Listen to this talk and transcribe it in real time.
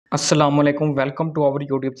अस्सलामुअलैकुम, welcome to our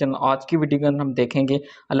YouTube channel. आज की वीडियो के अंदर हम देखेंगे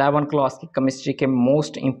 11 क्लास की केमिस्ट्री के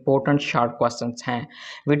मोस्ट इंपॉर्टेंट शॉर्ट क्वेश्चंस हैं।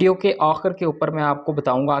 वीडियो के आखिर के ऊपर मैं आपको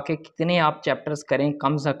बताऊंगा कि कितने आप चैप्टर्स करें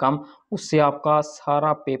कम से कम, उससे आपका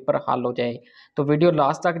सारा पेपर हल हो जाए। तो वीडियो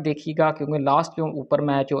लास्ट तक देखिएगा, क्योंकि लास्ट के ऊपर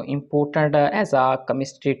मैं जो इम्पोर्टेंट एज आ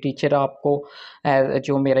केमिस्ट्री टीचर आपको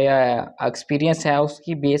जो मेरा एक्सपीरियंस है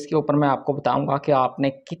उसकी बेस के ऊपर मैं आपको बताऊंगा कि आपने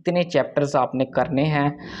कितने चैप्टर्स आपने करने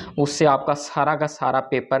हैं, उससे आपका सारा का सारा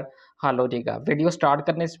पेपर हल हो जाएगा। वीडियो स्टार्ट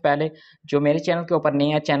करने से पहले जो मेरे चैनल के ऊपर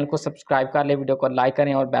नहीं है, चैनल को सब्सक्राइब कर ले, वीडियो को लाइक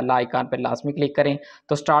करें और बेल आइकन पर लाजमी क्लिक करें।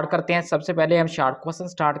 तो स्टार्ट करते हैं। सबसे पहले हम शॉर्ट क्वेश्चन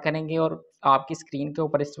स्टार्ट करेंगे और आपकी स्क्रीन के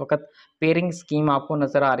ऊपर इस वक्त पेयरिंग स्कीम आपको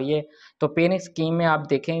नज़र आ रही है। तो पेयरिंग स्कीम में आप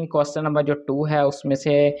देखें क्वेश्चन नंबर जो 2 है उसमें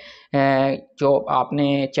से जो आपने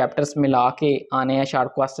चैप्टर्स मिला के आने हैं शॉर्ट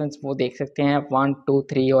क्वेश्चन, वो देख सकते हैं 1, 2,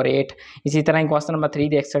 3 और 8। इसी तरह क्वेश्चन नंबर 3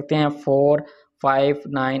 देख सकते हैं 4, 5,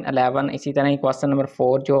 9, 11। इसी तरह ही क्वेश्चन नंबर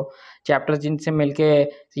 4 जो चैप्टर जिनसे मिलके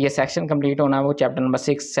ये सेक्शन कंप्लीट होना है वो चैप्टर नंबर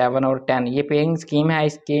 6, 7 और 10। ये पेयरिंग स्कीम है।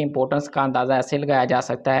 इसके इंपॉर्टेंस का अंदाज़ा ऐसे लगाया जा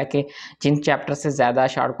सकता है कि जिन चैप्टर से ज़्यादा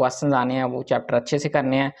शॉर्ट क्वेश्चन आने हैं वो चैप्टर अच्छे से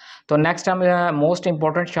करने हैं। तो नेक्स्ट हम मोस्ट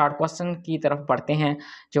इंपॉर्टेंट शॉर्ट क्वेश्चन की तरफ बढ़ते हैं,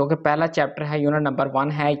 जो कि पहला चैप्टर है, यूनिट नंबर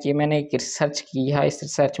 1 है। ये मैंने एक रिसर्च की है। इस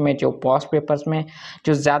रिसर्च में जो पास्ट पेपर्स में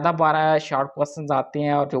जो ज़्यादा 12 शॉर्ट क्वेश्चन आते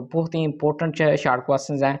हैं और जो बहुत ही इंपॉर्टेंट शॉर्ट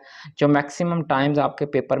क्वेश्चन हैं जो मैक्सिमम टाइम्स आपके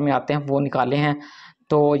पेपर में आते हैं वो निकाले हैं।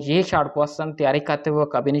 तो ये शॉर्ट क्वेश्चन तैयारी करते हुए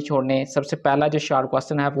कभी नहीं छोड़ने। सबसे पहला जो शॉर्ट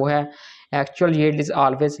क्वेश्चन है वो है actual yield is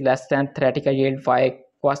always less than theoretical yield Y.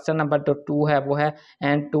 Question number जो 2 है वो है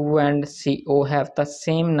N2 and CO have the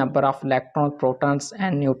same number of electron, protons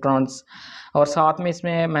and neutrons. और साथ में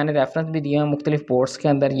इसमें मैंने रेफरेंस भी दिए हैं, मुख्तलिफ बोर्ड्स के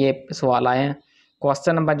अंदर ये सवाल आए हैं।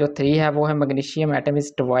 क्वेश्चन नंबर जो 3 है वो है मैग्नीशियम एटम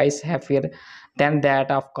इज डिवाइस है फिर then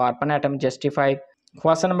that of carbon atom justified.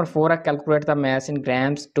 Question number 4 है calculate the mass in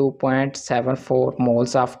grams 2.74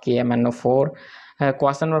 moles of KMnO4।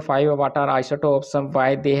 Question number 5 है what are isotopes and why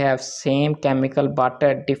they have same chemical but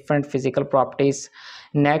different physical properties।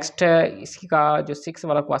 Next इसका जो 6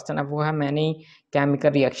 वाला question है वो है many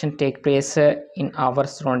chemical reaction take place in our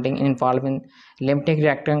surrounding involving limiting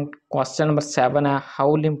reactant। Question number 7 है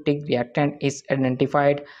how limiting reactant is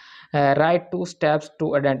identified। write 2 steps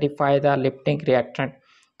to identify the limiting reactant।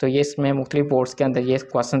 तो ये इसमें मुख्तलिफ बोर्ड्स के अंदर ये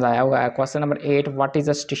क्वेश्चन आया हुआ है। Question number 8 what is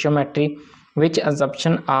a स्टिशियोमेट्री which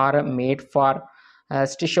assumption are made for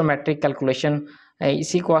स्टिशियोमेट्रिक calculation.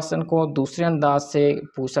 इसी क्वेश्चन को दूसरे अंदाज से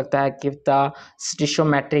पूछ सकता है, गिव द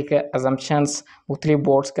स्टिशियोमेट्रिक अजम्पशंस। मुख्तलिफ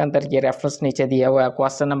बोर्ड्स के अंदर ये रेफरेंस नीचे दिया हुआ है।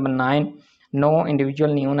 क्वेश्चन नंबर 9 नो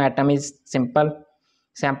इंडिविजुअल न्यून atom is simple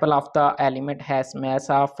sample of the element has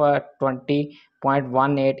mass of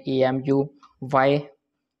 20.18 EMU Y.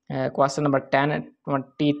 Question number 10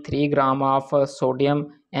 23 gram of sodium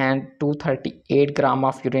and 238 gram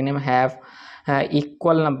of uranium have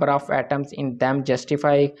equal number of atoms in them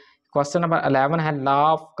justify। Question number 11 है law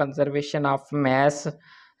of conservation of mass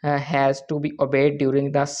has to be obeyed during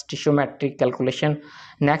the stoichiometric calculation।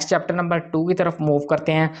 Next chapter number 2 की तरफ move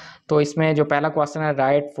करते हैं। तो इसमें जो पहला question है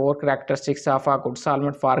right 4 characteristics of a good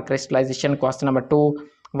solvent for crystallization। Question number 2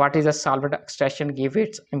 what is a solvent extraction, give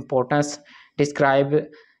its importance, describe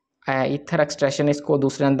ether extraction. इसको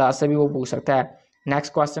दूसरे अंदाज से भी वो पूछ सकता है।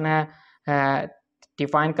 नेक्स्ट क्वेश्चन है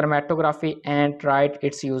define chromatography and right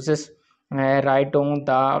it's uses. Write down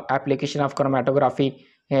the application of chromatography,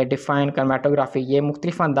 define chromatography. ये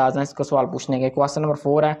मुख्तलिफ अंदाज हैं इसको सवाल पूछने के। क्वेश्चन नंबर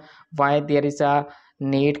 4 है Y there is a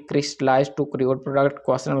need crystallise to create product.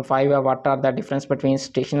 Question number 5 है what are the difference between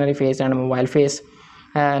stationery face and mobile face.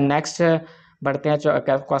 Next बढ़ते हैं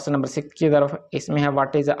क्वेश्चन नंबर 6 की तरफ। इसमें है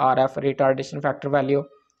what is RF retardation factor value,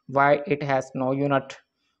 why it has no unit।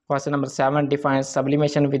 Question number 7 defines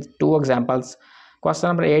sublimation with 2 examples। Question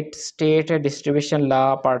number 8 state distribution law,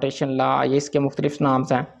 partition law। ये इसके मुख्तलिफ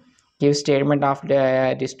नाम्स हैं। give statement of the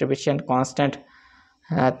distribution constant।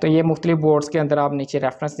 तो ये मुख्तलिफ बोर्ड्स के अंदर आप नीचे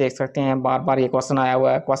रेफरेंस देख सकते हैं, बार बार ये क्वेश्चन आया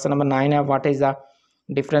हुआ है। क्वेश्चन नंबर 9 है what is the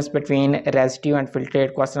difference between residue and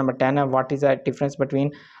filtrate. Question number 10 है what is the difference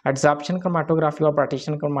between adsorption chromatography और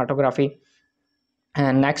पार्टीशन क्रोमेटोग्राफी।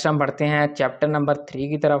 नेक्स्ट हम बढ़ते हैं चैप्टर नंबर 3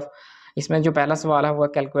 की तरफ। इसमें जो पहला सवाल है वो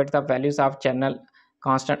calculate the values of general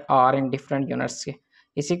constant are in different units के।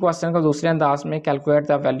 इसी क्वेश्चन को दूसरे अंदाज में calculate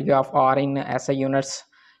the value of are in ऐसे यूनिट्स।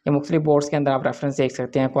 ये मुख्तलिफ बोर्ड्स के अंदर आप रेफरेंस देख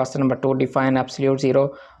सकते हैं। Question number 2 define absolute zero,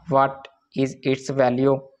 what is it's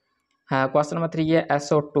value. Question number 3 है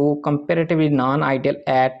SO2 comparatively non ideal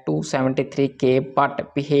eight 273 K but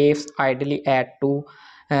behaves ideally eight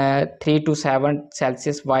 3 to 7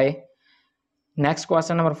 Celsius Y. Next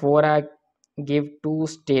question number 4 है give 2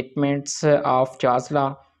 statements of Charles law.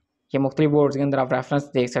 ये मुख्तलिफ boards के अंदर आप reference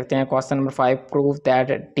देख सकते हैं। Question number 5 prove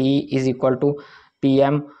that T is equal to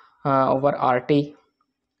PM over R T.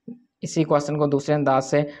 इसी क्वेश्चन को दूसरे अंदाज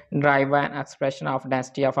से drive an expression of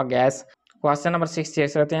density of a gas. Question number 6 देख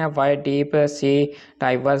सकते हैं, Y deep sea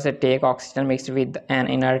diverse take oxygen mix with N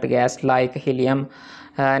inert gas like helium.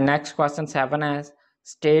 Next question 7 है,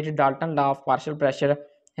 state Dalton law of partial pressure.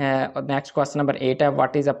 Next question number 8 है,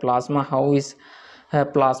 what is a plasma, how is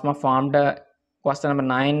plasma formed. Question number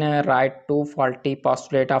 9, right to faulty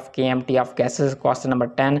postulate of KMT of gases. Question number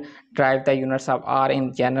 10, drive the units of R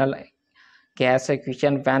in general gas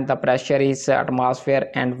equation when the pressure is atmosphere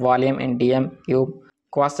and volume in dm cube.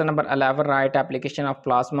 Question number 11, write application of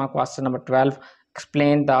plasma. Question number 12,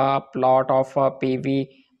 explain the plot of PV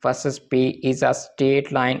versus P is a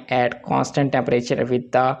straight line at constant temperature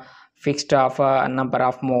with the fixed of number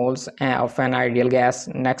of moles of an ideal gas.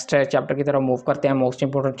 Next chapter की तरफ move करते हैं, most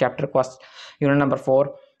important chapter unit number 4.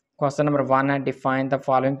 Question number 1, define the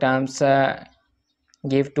following terms,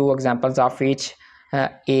 give 2 examples of each.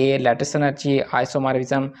 A, lattice energy,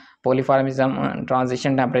 isomerism, polyformism,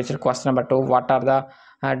 transition temperature. Question number 2, what are the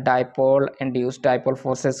dipole induced dipole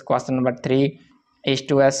forces. Question number 3,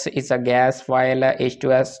 H2S is a gas while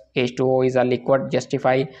H2O is a liquid.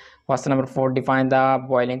 Justify. Question number 4, define the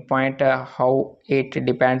boiling point, how it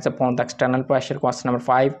depends upon the external pressure. Question number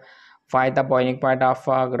 5, why the boiling point of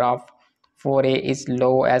graph 4a is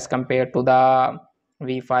low as compared to the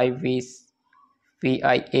V5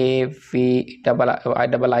 VIA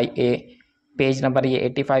VIIA। Page number ये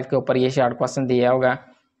 85 के ऊपर ये short question दिया होगा।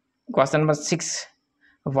 Question number 6,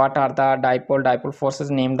 what are the dipole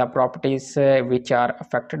forces, name the properties which are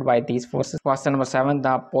affected by these forces. Question number 7,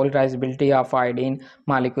 the polarizability of iodine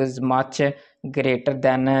molecule is much greater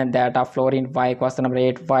than that of fluorine. Why? Question number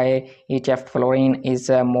 8, why HF fluorine is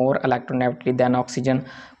more electronegativity than oxygen.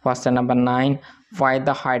 Question number 9, why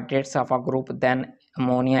the hydrates of a group than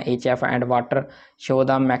ammonia, HF and water show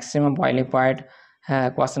the maximum boiling point.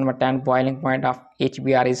 Question number 10, boiling point of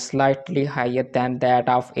HBr is slightly higher than that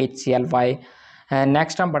of HCl. Why?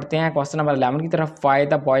 Next हम बढ़ते हैं question number 11 की तरफ, why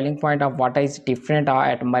the boiling point of water is different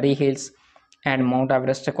at मरी hills and mount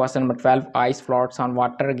Everest. Question number 12, ice floats on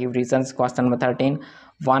water, give reasons. Question number 13,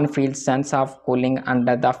 one feel sense of cooling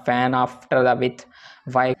under the fan after the with.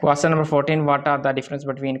 Y? Question number 14, what are the difference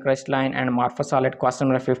between crystalline and मार्फोसॉलिड. Question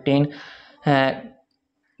number 15,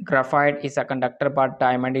 graphite is a conductor but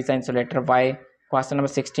diamond is an insulator. Why? Question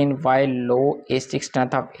number 16, why low acidic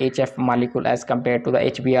strength of HF molecule as compared to the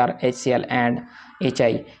HBr, HCl and HI.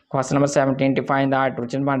 Question number 17, define the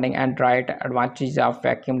hydrogen bonding and write advantages of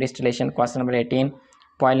vacuum distillation. Question number 18,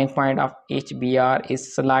 boiling point of HBr is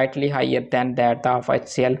slightly higher than that of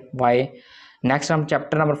HCl. Why? Next हम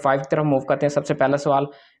chapter number 5 की तरफ move करते हैं। सबसे पहला सवाल,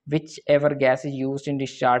 which ever gas is use in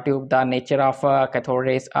discharge tube, the nature of cathode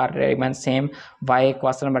rays are remain same. Y?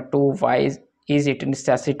 Question number 2, Y is it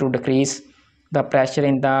necessary to decrease the pressure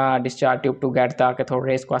in the discharge tube to get the cathode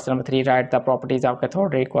rays. Question number 3, write the properties of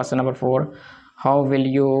cathode ray. Question number 4, how will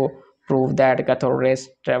you prove that cathode rays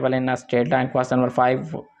travel in a straight line. Question number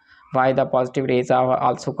 5, why the positive rays are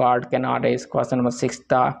also called canard rays. Question number 6,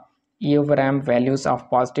 the EORM values of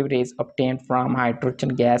positive rays obtained from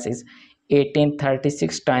hydrogen gas is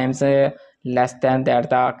 1836 times less than that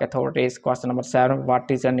the cathode rays. Question number 7,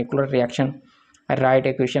 what is a nuclear reaction. Write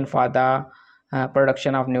equation for the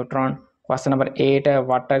production of neutron. Question number 8,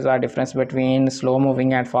 what is the difference between slow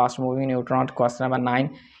moving and fast moving neutron. Question number 9,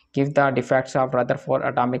 give the defects of Rutherford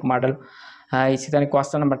atomic model. इसी तरह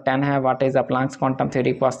question number 10 है, what is the Planck's quantum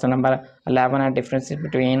theory. Question number 11 है, difference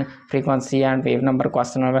between frequency and wave number.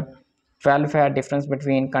 Question number 12 है, difference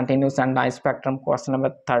between continuous and night spectrum. Question number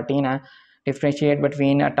 13 है, differentiate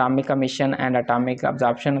between atomic emission and atomic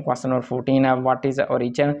absorption. Question number 14 है, what is the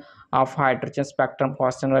origin of hydrogen spectrum.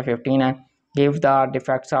 Question number 15 है, give the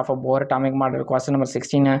defects of a Bohr atomic model. Question number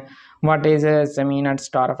 16 है, what is Zameen and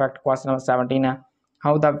star effect. Question number 17 है,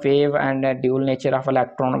 how the wave and dual nature of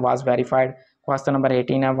electron was verified. Question number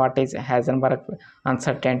 18 है, what is Heisenberg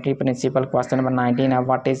uncertainty principle. Question number 19 है,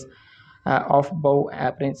 what is Aufbau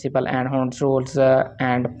principle and Hund's rules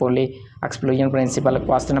and Pauli explosion principle.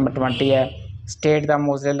 Question number 20 है, state the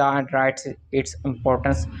Moseley law and write its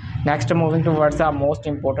importance. Next moving towards the most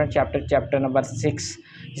important chapter, chapter number 6.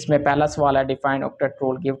 इसमें पहला सवाल है, define octet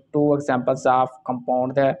rule, give 2 examples of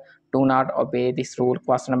compound that do not obey this rule.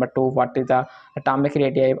 Question number 2, what is the atomic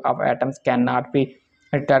radius of atoms can not be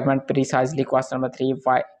determined precisely. Question number 3,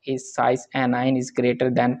 why is size A9 is greater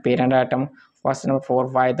than parent atom. Question number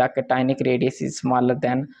 4, why the cationic radius is smaller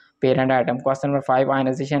than parent atom. Question number 5,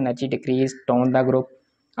 ionization energy decrease tone the group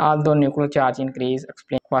although nuclear charge increase.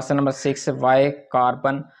 Explain. Question number 6, why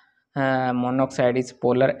carbon monoxide is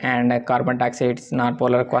polar and carbon dioxide is not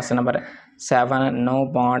polar. Question number 7. No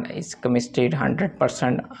bond is chemistry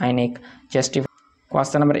 100% ionic. Justify.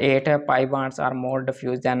 Question number 8. Pi bonds are more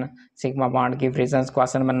diffuse than sigma bond. Give reasons.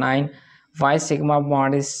 Question number 9. Why sigma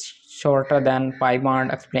bond is shorter than pi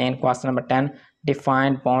bond? Explain. Question number 10.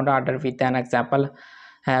 Define bond order with an example.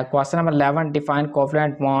 Question number 11. Define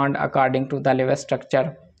covalent bond according to the Lewis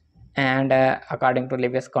structure and according to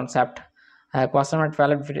Lewis concept. Question number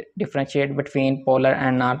 12. Differentiate between polar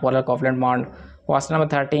and non-polar covalent bond. Question number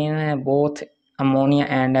 13. Both ammonia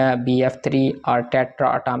and BF3 are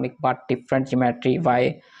tetraatomic but different geometry.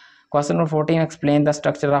 Why? Question number 14. Explain the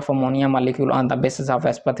structure of ammonia molecule on the basis of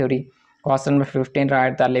Vesper theory. Question number 15.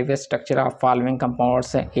 Write the Lewis structure of following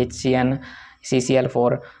compounds: HCN,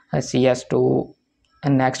 CCl4, CS2.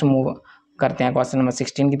 Next move करते हैं question number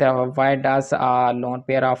 16 की तरफ. Why does lone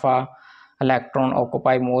pair of electron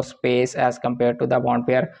occupy more space as compare to the bond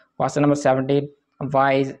pair. Question number 17.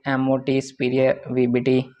 Y is MOT superior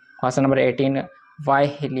VBT. Question number 18. Y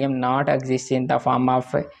helium not exist in the form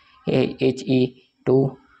of He2.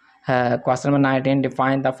 Question number 19.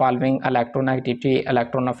 Define the following electronegativity,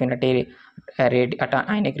 electron affinity,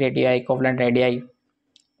 ionic radii, covalent radii.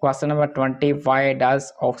 Question number 20. Why does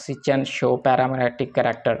oxygen show paramagnetic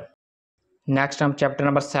character? Next हम chapter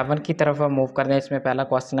number 7 की तरफ move कर रहे हैं. इसमें पहला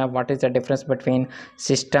question है what is the difference between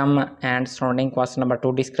system and surrounding. Question number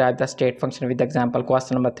 2. Describe the state function with example.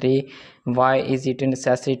 Question number 3. Why is it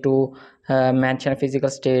necessary to mention physical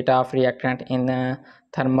state of reactant in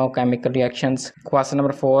thermochemical reactions. Question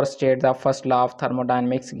number 4. State the first law of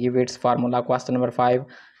thermodynamics. Give its formula. Question number 5.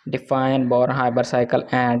 Define Bohr-Haber cycle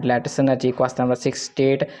and lattice energy. Question number 6.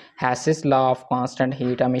 State Hess's law of constant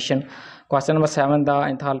heat emission. Question number 7. The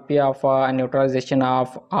enthalpy of neutralization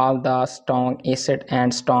of all the strong acid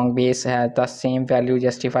and strong base has the same value.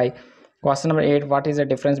 Justify. Question number 8. What is the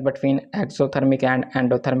difference between exothermic and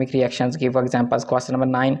endothermic reactions? Give examples. Question number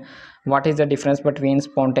 9. What is the difference between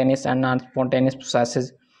spontaneous and non-spontaneous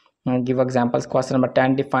processes? Give examples. Question number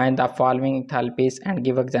 10. Define the following enthalpies and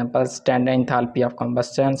give examples. Standard enthalpy of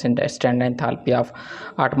combustion, standard enthalpy of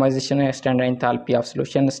atomization, standard enthalpy of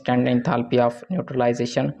solution, standard enthalpy of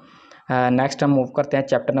neutralization. Next हम move करते हैं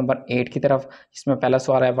chapter number 8 की तरफ. इसमें पहला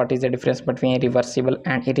सवाल है what is the difference between reversible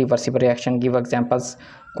and irreversible reaction. Give examples.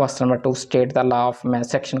 Question number 2. State the law of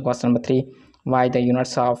mass action. Question number 3. Why the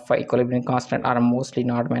units of equilibrium constant R mostly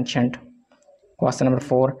not mentioned. Question number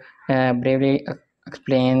 4. briefly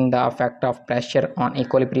explain the effect of pressure on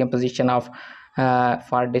equilibrium position of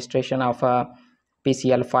for distillation of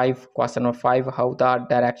PCl5. Question number 5. How the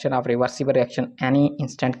direction of reversible reaction any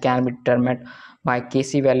instant can be determined by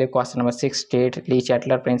Kc value. Question number 6. State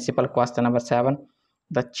Le-Chatelain principle. Question number 7.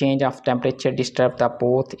 The change of temperature disturb the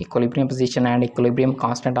both equilibrium position and equilibrium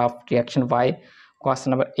constant of reaction. Why?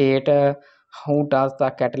 Question number 8. How does the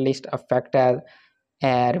catalyst affect a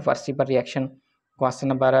reversible reaction? Question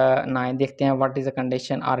number 9 देखते हैं what is the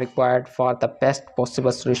condition are required for the best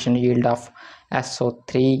possible solution yield of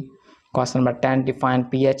SO3. Question number 10. Define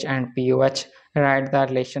pH and pOH. Write the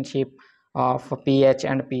relationship of pH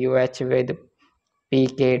and pOH with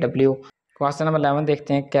pKw. Question number 11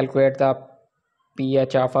 देखते हैं calculate the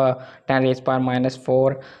pH of 10 raised power minus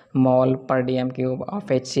 4 mole per dm cube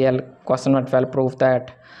of HCl. Question number 12. Prove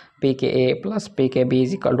that pKa plus pKb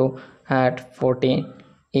is equal to at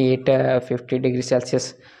 4850 degrees Celsius.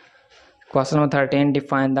 Question number 13.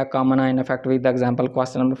 Define the common ion effect with the example.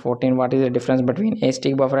 Question number 14. What is the difference between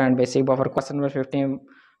acidic buffer and basic buffer? Question number 15.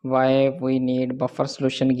 Why we need buffer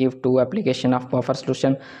solution. Give 2 application of buffer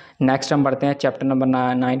solution. Next हम बढ़ते हैं chapter number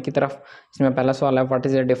 9 की तरफ. इसमें पहला सवाल है what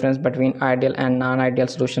is the difference between ideal and non ideal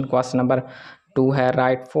solution. Question number 2 है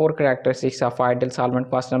right 4 characteristics of ideal solvent.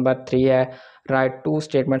 Question number 3 है right 2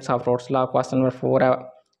 statements of roads law. Question number 4 है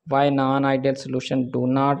why non-ideal solution do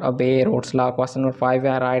not obey Rode's law. Question number 5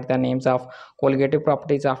 है write the names of colligative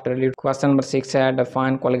properties of dilute. Question number 6 है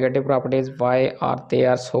define colligative properties, why are they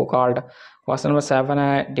are so called. Question number 7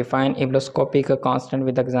 है define ebullioscopic constant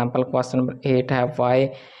with example. Question number 8 है why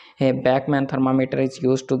a Bachmann thermometer is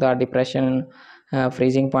used to the depression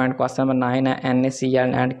freezing point. Question number 9 है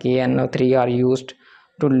NaCl and KNO3 are used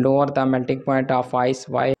to lower the melting point of ice.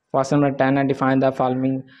 Why? Question number 10 है define the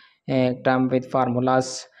following term with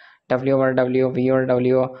formulas. W over W, V over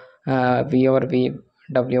W, V over V,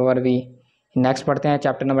 W over V. Next पढ़ते हैं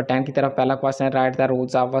chapter number 10 की तरफ. पहला question है right the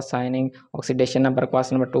rules of assigning oxidation number.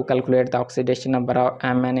 Question number 2 calculate the oxidation number of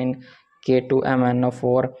Mn in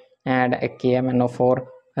K2MnO4 and KMnO4.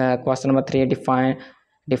 Question number 3 define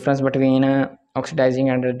difference between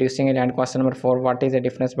oxidizing and reducing agent. Question number 4 what is the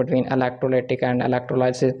difference between electrolytic and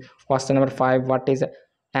electrolysis. Question number 5 what is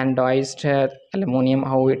anodized aluminum,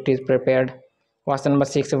 how it is prepared. Question number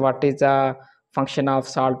 6 what is the function of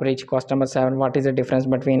salt bridge. Question number 7, what is the difference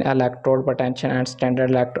between electrode potential and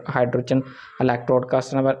standard hydrogen electrode?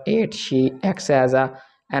 Question number 8, she acts as a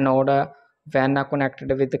anode when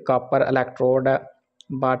connected with the copper electrode,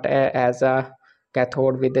 but as a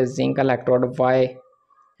cathode with the zinc electrode. Why?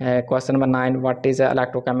 Question number 9, what is a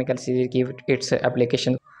electrochemical series? Give its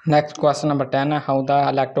application. Next, question number 10, how the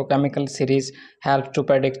electrochemical series helps to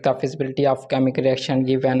predict the feasibility of chemical reaction?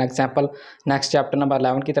 Give an example. Next, chapter number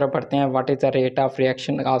 11 की तरफ पढ़ते हैं. What is the rate of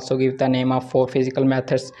reaction? Also give the name of 4 physical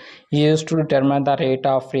methods used to determine the rate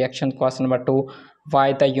of reaction. Question number 2,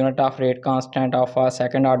 why the unit of rate constant of a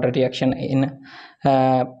second order reaction in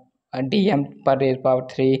dm per raised power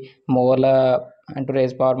 3 mole to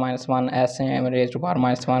raised power minus 1 sm raised to power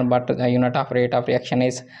minus 1, but the unit of rate of reaction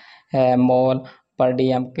is mole per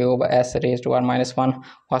dm cube s raised to power minus 1.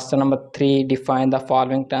 Question number 3, define the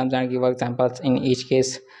following terms and give examples in each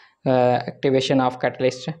case. Activation of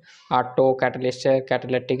catalyst, auto catalyst,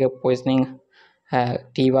 catalytic poisoning,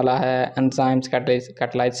 T वाला है enzymes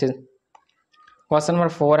catalysis. Question number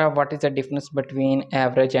 4, what is the difference between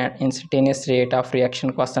average and instantaneous rate of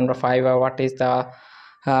reaction? Question number 5, what is the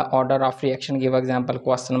order of reaction? Give example.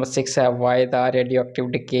 Question number 6, why the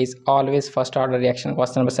radioactive decay is always first order reaction?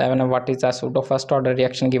 Question number 7, what is the pseudo first order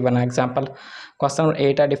reaction? Give an example. Question number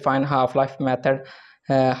 8, define half-life method,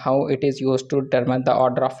 how it is used to determine the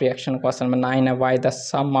order of reaction. Question number 9, why the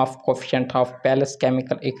sum of coefficient of Bell's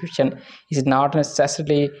chemical equation is not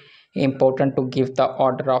necessarily important to give the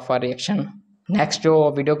order of a reaction. Next जो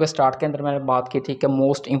video के start के अंदर मैंने बात की थी कि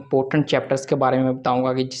most important chapters के बारे में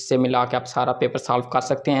बताऊंगा कि जिससे मिला के आप सारा पेपर सॉल्व कर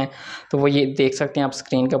सकते हैं. तो वो ये देख सकते हैं आप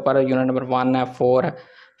स्क्रीन के ऊपर. यूनिट नंबर 1 है, 4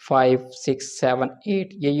 5 6 7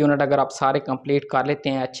 8. ये यूनिट अगर आप सारे कंप्लीट कर लेते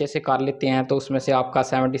हैं, अच्छे से कर लेते हैं, तो उसमें से आपका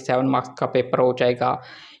 77 मार्क्स का पेपर हो जाएगा.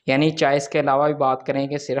 यानी चाहे इसके अलावा भी बात करें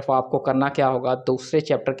कि सिर्फ आपको करना क्या होगा, दूसरे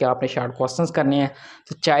चैप्टर के आपने शॉर्ट क्वेश्चंस करने हैं,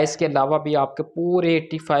 तो चाहे इसके अलावा भी आपके पूरे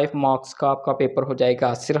 85 मार्क्स का आपका पेपर हो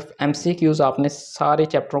जाएगा. सिर्फ एमसीक्यूज़ आपने सारे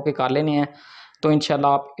चैप्टरों के कर लेने हैं, तो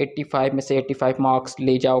इंशाल्लाह आप 85 में से 85 मार्क्स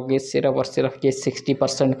ले जाओगे. सिर्फ और सिर्फ ये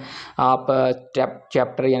 60% आप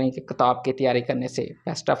चैप्टर यानी कि किताब की तैयारी करने से.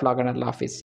 बेस्ट ऑफ लक एंड अल्लाह हाफिज़.